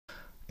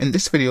In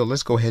this video,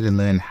 let's go ahead and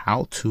learn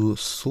how to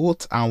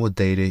sort our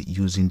data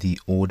using the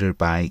order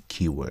by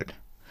keyword.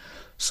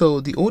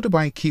 So the order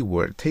by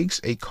keyword takes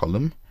a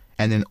column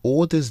and then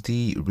orders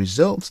the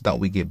results that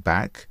we get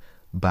back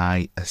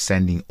by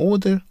ascending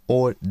order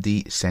or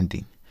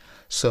descending.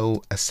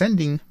 So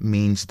ascending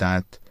means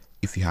that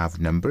if you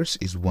have numbers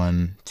is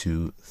 1,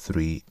 2,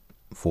 3,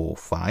 4,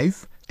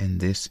 5,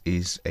 and this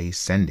is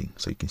ascending.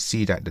 So you can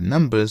see that the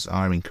numbers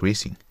are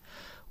increasing.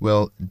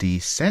 Well,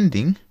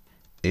 descending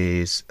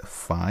is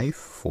 5,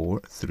 4,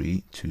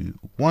 3, 2,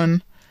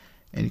 1,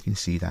 and you can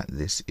see that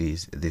this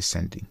is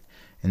descending.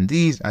 And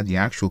these are the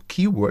actual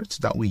keywords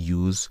that we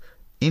use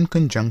in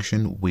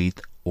conjunction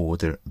with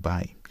order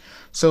by.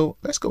 So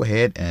let's go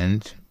ahead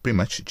and pretty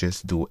much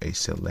just do a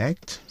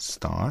select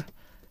star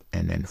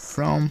and then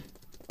from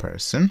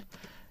person.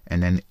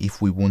 And then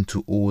if we want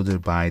to order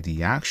by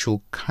the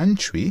actual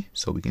country,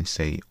 so we can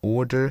say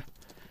order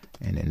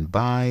and then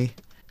by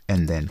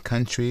and then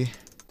country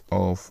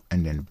of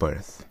and then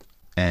birth.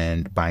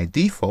 And by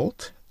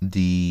default,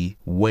 the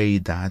way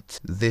that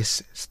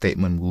this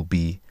statement will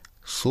be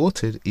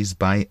sorted is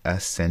by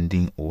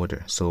ascending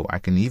order. So I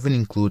can even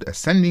include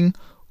ascending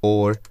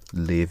or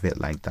leave it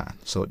like that.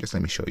 So just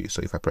let me show you.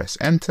 So if I press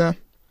enter,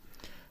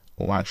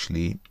 or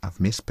actually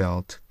I've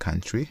misspelled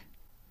country.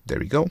 There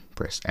we go.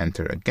 Press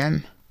enter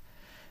again.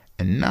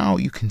 And now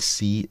you can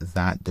see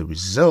that the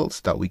results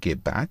that we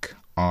get back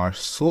are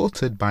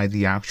sorted by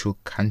the actual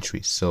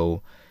country.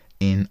 So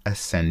in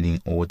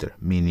ascending order,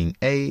 meaning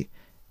A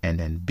and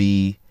then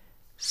B,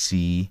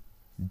 C,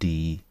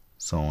 D,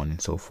 so on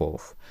and so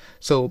forth.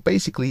 So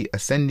basically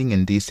ascending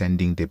and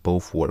descending, they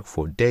both work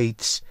for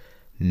dates,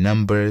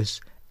 numbers,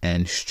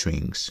 and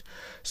strings.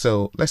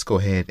 So let's go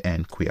ahead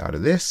and quit out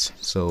of this.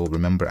 So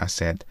remember I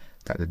said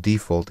that the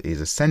default is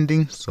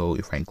ascending. So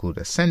if I include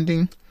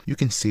ascending, you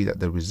can see that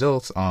the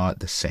results are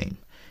the same.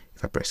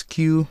 If I press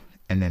Q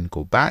and then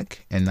go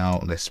back, and now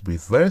let's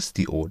reverse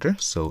the order.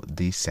 So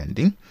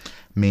descending,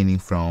 meaning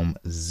from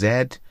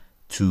Z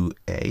to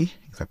A.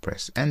 If I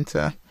press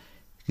enter,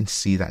 you can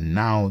see that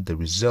now the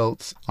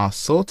results are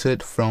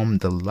sorted from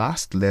the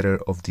last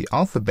letter of the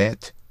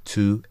alphabet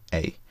to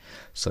A.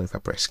 So if I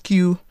press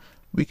Q,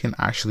 we can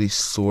actually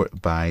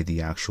sort by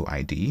the actual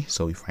ID.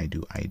 So if I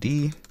do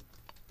ID,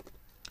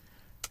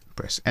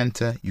 press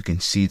enter, you can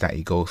see that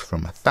it goes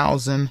from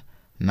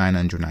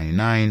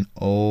 1,999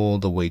 all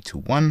the way to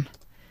 1.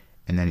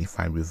 And then if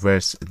I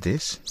reverse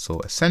this, so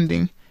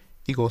ascending,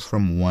 it goes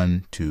from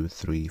 1, 2,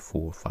 3,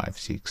 4, 5,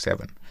 6,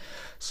 7.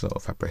 So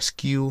if I press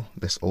Q,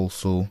 let's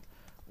also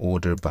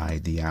order by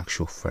the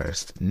actual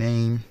first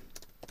name.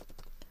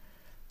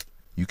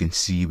 You can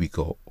see we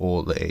go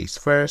all the A's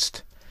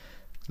first.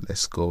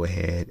 Let's go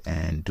ahead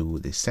and do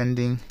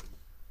descending.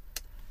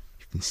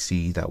 You can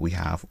see that we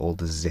have all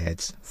the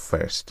Z's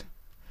first.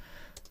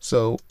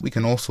 So we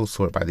can also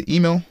sort by the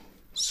email.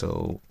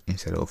 So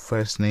instead of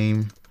first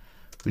name,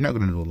 we're not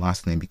going to do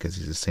last name because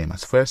it's the same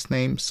as first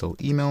name. So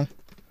email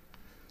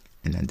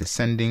and then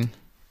descending,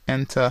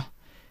 enter.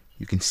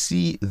 You can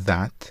see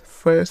that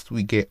first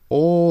we get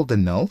all the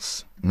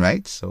nulls,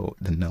 right? So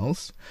the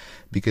nulls,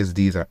 because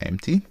these are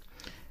empty.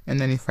 And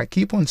then if I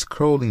keep on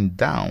scrolling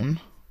down,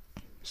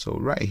 so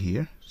right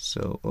here,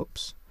 so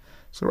oops.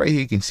 So right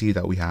here you can see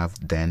that we have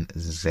then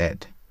Z,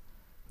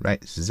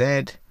 right?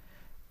 Z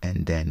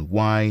and then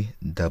Y,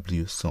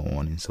 W, so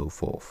on and so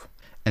forth.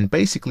 And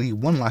basically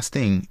one last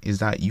thing is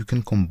that you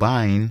can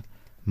combine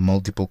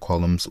multiple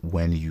columns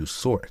when you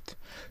sort.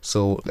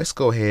 So let's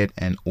go ahead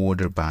and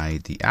order by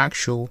the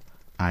actual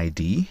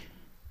ID.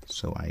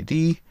 So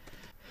ID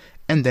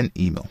and then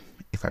email.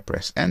 If I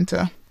press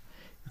enter,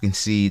 you can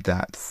see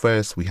that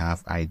first we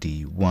have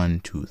ID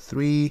 1, 2,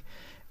 3,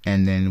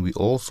 and then we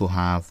also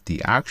have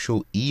the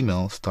actual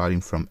email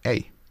starting from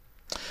A.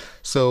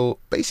 So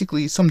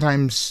basically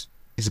sometimes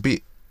it's a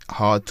bit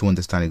hard to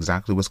understand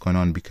exactly what's going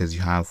on because you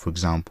have, for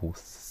example,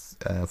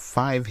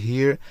 5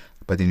 here,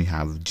 but then you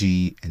have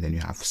G and then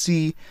you have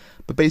C.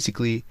 But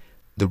basically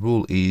the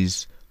rule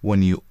is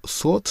when you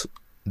sort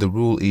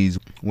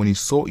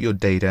your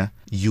data,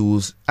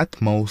 use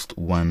at most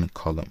one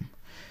column.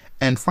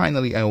 And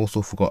finally, I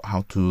also forgot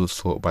how to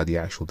sort by the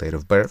actual date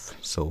of birth.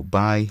 So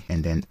by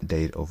and then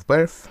date of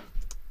birth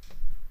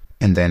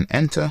and then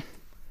enter.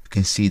 You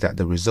can see that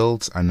the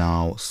results are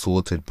now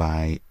sorted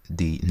by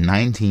the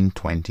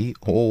 1920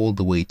 all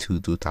the way to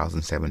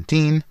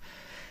 2017.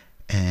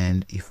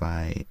 And if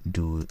I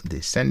do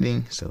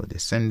descending, so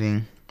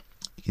descending,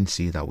 you can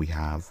see that we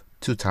have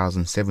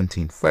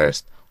 2017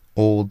 first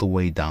all the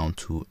way down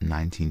to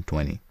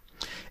 1920.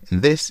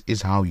 And this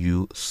is how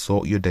you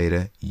sort your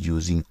data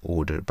using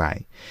order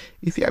by.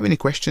 If you have any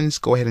questions,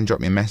 go ahead and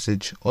drop me a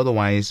message.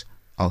 Otherwise,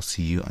 I'll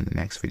see you on the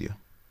next video.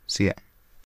 See ya.